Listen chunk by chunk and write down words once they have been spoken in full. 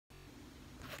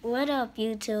What up,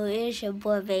 YouTube? It's your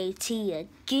boy Baby T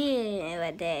again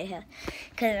with that here.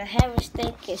 Cause I haven't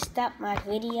can stop my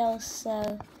video,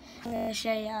 so I'm gonna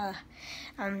show y'all.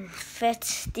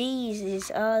 These is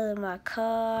all of my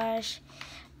cars,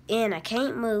 and I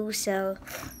can't move, so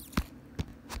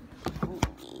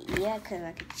yeah, cause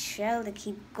I control to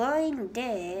keep going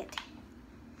dead.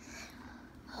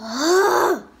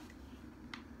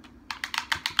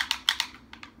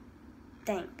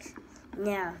 Thanks.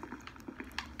 Now.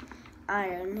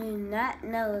 I do not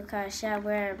know if I shall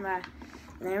wear my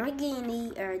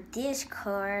Lamborghini or this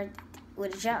car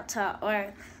with a drop top,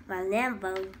 or my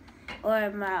Lambo, or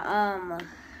my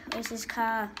what's this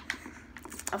called?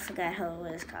 I forgot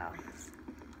what it's called.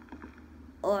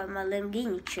 Or my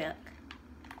Lamborghini truck.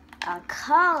 I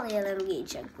call it a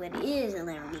Lamborghini truck, but it is a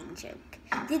Lamborghini truck.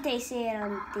 Did they say it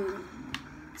on the thing?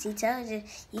 See, told you.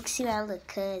 You can see my little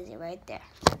cousin right there.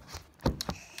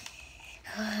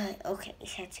 Okay,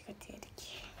 let's have to go to it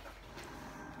again.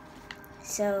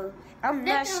 So, I'm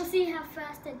not see how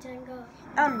fast that can go.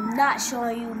 I'm not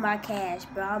showing you my cash,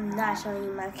 bro. I'm not showing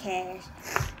you my cash.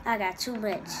 I got too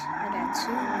much. I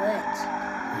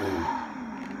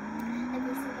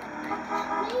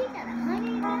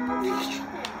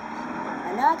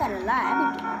know I got a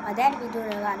lot. My daddy be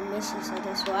doing a lot of missions, so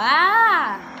that's why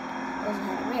I wasn't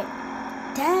had a wreck.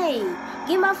 Dang,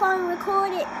 get my phone and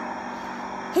record it.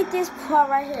 Hit this part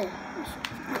right here.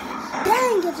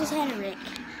 Dang, I just had a wreck.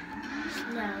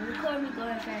 No, record me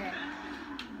going fast.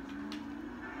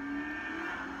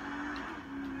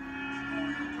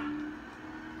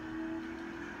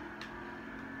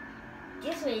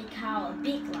 This what you call a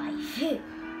big life.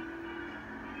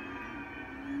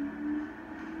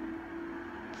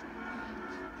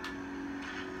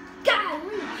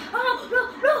 Golly! Oh,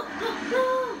 no.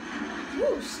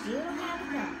 You still don't have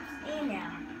enough. And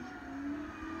now.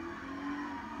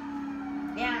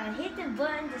 Yeah, hit the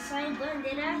button, the same button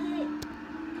that I hit.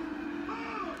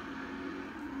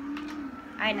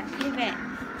 Alright, now put it back.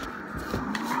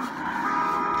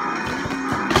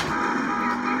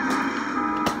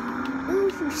 Ooh,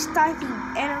 you stinky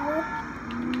animal.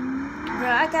 Bro,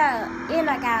 I got a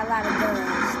lot of guns.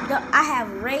 I have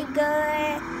a ray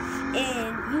gun,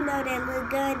 and you know that little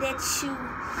gun that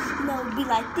be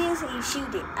like this and you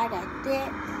shoot it. I got that.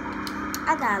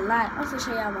 I got a lot. I'm gonna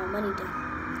show y'all my money though.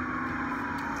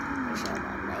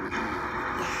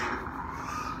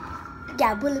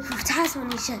 Got bulletproof tires on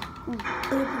this shit.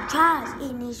 Bulletproof tires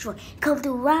in this truck. Come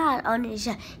through ride on this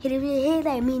shit. Hit it in the head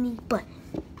like mini butt.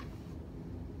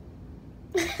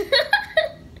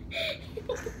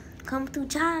 Come through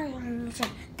tires on this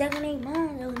shit. Ducking ain't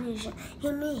mine on this shit.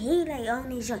 Hit me head like on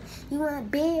this shit. You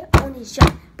want bed on this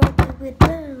shit. But with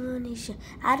gun on this shit.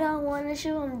 I don't want to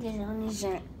show them this on this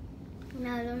shit.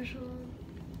 No, don't show them.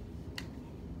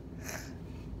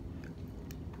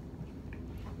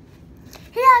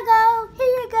 Here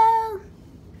you go.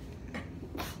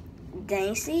 They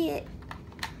ain't see it.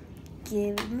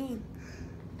 Give it me.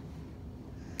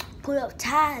 Put up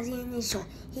tires in this joint.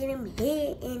 Hit him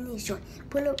head in this joint.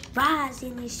 Put up rods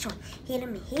in this joint. Hit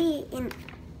him head in.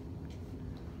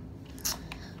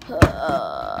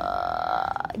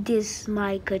 This is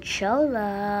my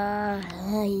controller.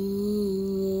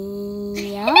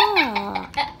 Yeah.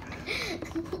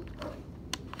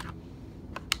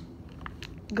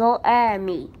 Go add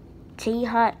me. T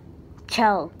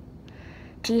Huncho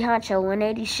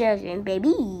 187,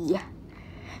 baby.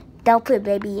 Don't put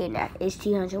baby in there. It's T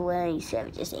Huncho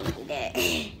 187. Just ain't do that.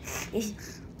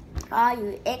 It's all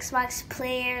you Xbox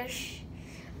players.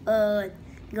 Go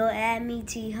add me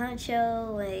T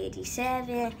Huncho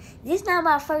 187. This is not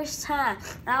my first time.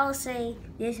 I will say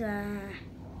this one.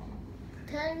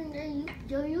 Tell them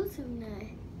your YouTube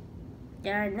name. They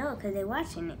already know because they're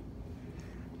watching it.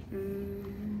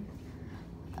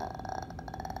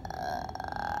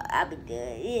 I'll be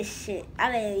good. This shit.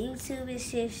 I mean, YouTube is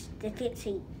just the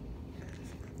 15th.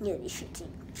 Yeah, the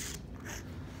 15th.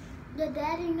 Your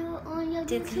daddy know on your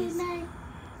YouTube name?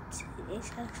 This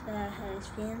house has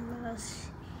been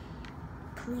lost.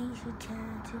 Please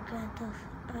return to Grand Theft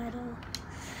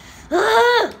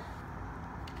Auto.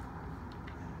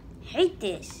 Hate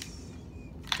this.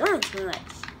 Doing too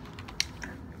much.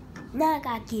 Now I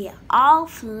gotta get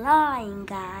offline,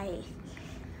 guys.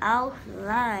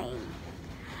 Offline.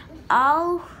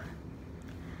 I'm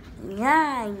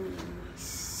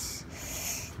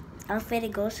finna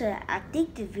go to. I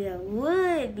think the video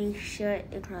would be short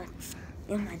if my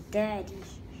daddy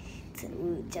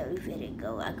would tell me finna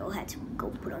go. I go have to go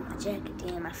put on my jacket,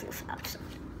 then my flip flops.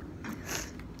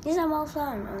 This is my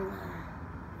phone.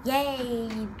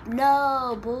 Yay!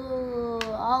 No, boo!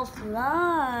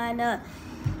 Offline.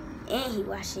 And he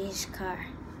washing his car.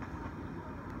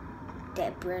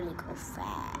 That barely go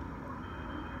fast.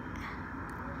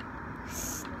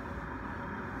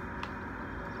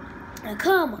 Now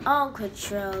come on,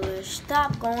 controller.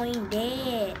 Stop going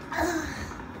dead.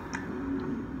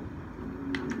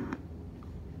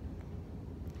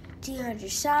 T100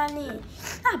 sign in.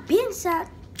 I've been sat.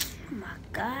 Oh my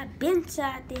God, been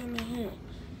sat in here.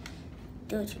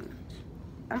 Do too much.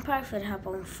 I'm probably finna hop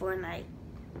on Fortnite.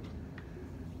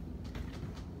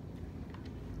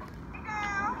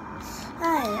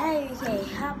 I can't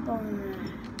hop on there.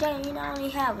 Dang, you know, only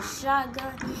have a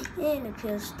shotgun and a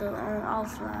pistol on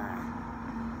offline.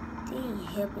 They ain't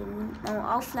helping me. On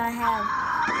offline have.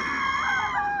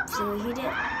 See, you hear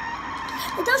that?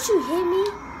 Hey, don't you hit me?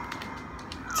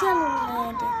 Tell him,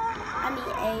 Landon. I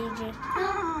mean, Adrian.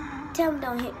 Tell him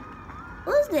don't hit.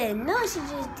 What's that noise you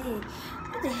just did?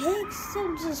 What the heck?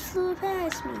 Something just flew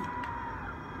past me.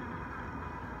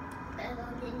 Better go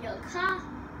get in your car.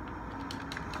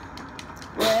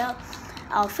 Well,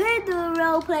 I'll finna do a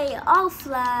role play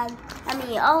offline. I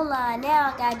mean online.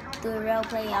 Now I gotta do a role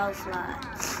play offline.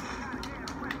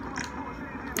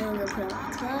 Then I'm gonna put on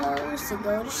my clothes to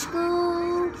go to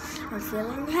school. I'm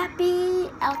feeling happy.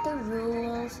 Out the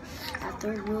rules.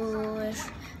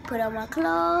 Put on my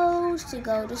clothes to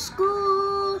go to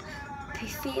school.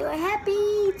 Feel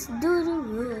happy to do the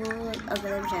rules. Okay,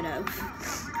 let me shut up.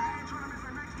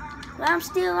 But I'm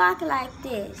still rocking like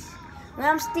this. When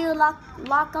I'm still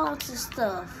lock on to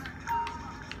stuff.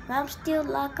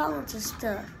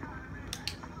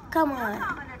 Come on.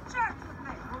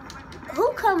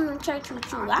 Who coming to church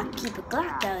with you? I can keep a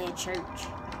Glock out in church.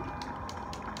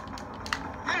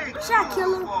 Should I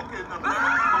kill him?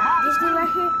 This dude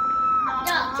right here?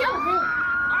 No, kill him.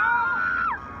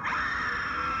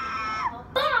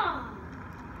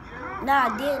 No,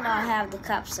 I did not have the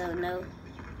cop, so no.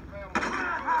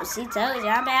 She told you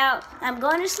I'm out. I'm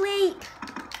going to sleep.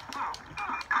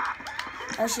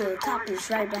 Oh shit, the cop is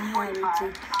right behind me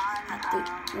too. I think.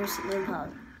 Let me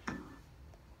hold.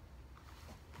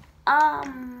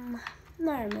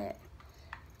 No, man.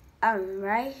 I'm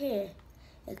right here.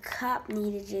 The cop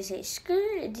need to just say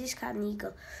skirt, and this cop need to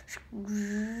go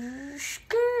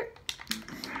skirt.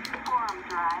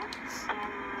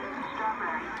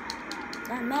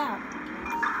 I'm out.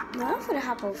 No, I'm gonna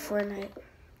hop on Fortnite,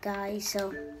 guys.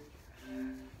 So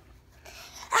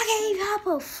I can't even hop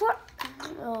on Fortnite.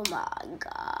 Oh my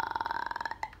God.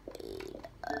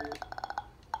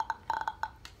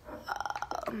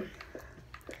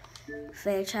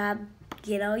 Fair try to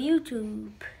get on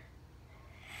YouTube.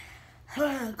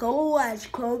 Go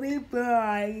watch Kobe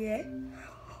Bryant.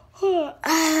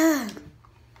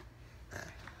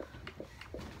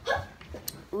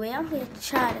 Well, I'm going to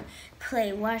try to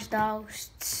play Watch Dogs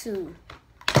 2.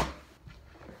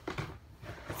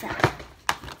 So,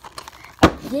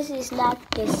 this is not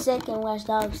the second Watch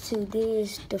Dogs 2.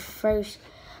 This is the first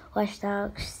Watch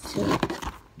Dogs 2.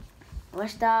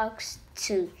 Watch Dogs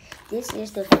 2. This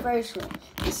is the first one.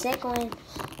 The second one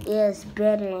is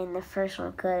better than the first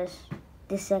one because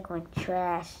the second one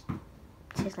trash.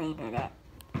 Just like that.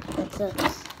 But so,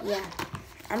 yeah.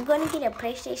 I'm going to get a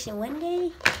PlayStation one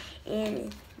day.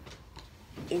 And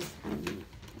it's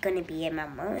gonna be at my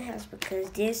mom's house because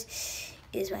this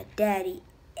is my daddy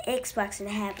Xbox, and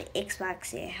I have an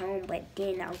Xbox at home, but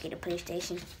then I'll get a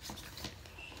PlayStation.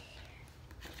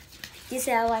 This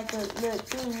is how I like the little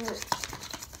thing.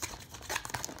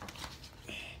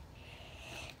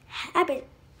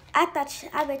 I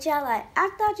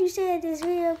thought you said this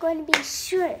video going to be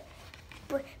short,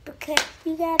 but because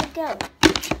you gotta go.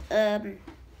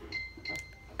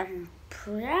 I'm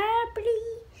probably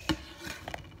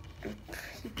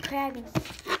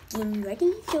getting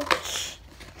ready. So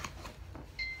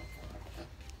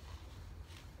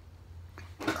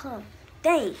come,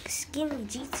 thanks. Give me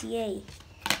GTA.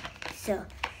 So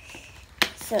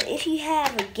if you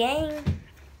have a game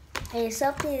and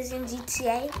something is in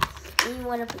GTA and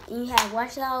you have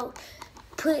Watch Dogs,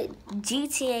 put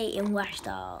GTA in Watch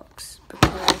Dogs,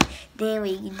 because then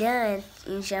when you're done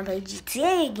and you try to play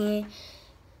GTA again,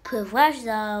 put Watch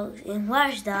Dogs in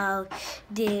Watch Dogs,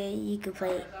 then you can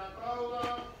play it.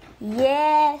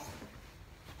 Yes.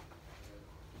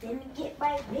 Let me get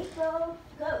my big go.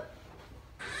 Go.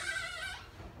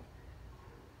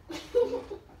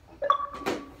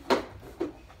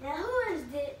 Now who is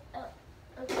this? Oh,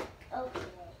 okay. Okay.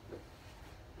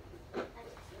 I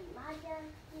just see my gun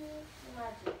here. My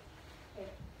gun.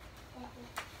 Here. Thank you.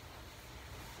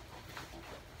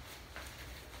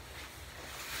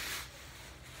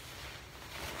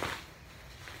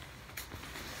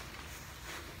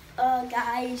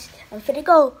 Guys, I'm finna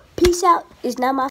go. Peace out. It's not my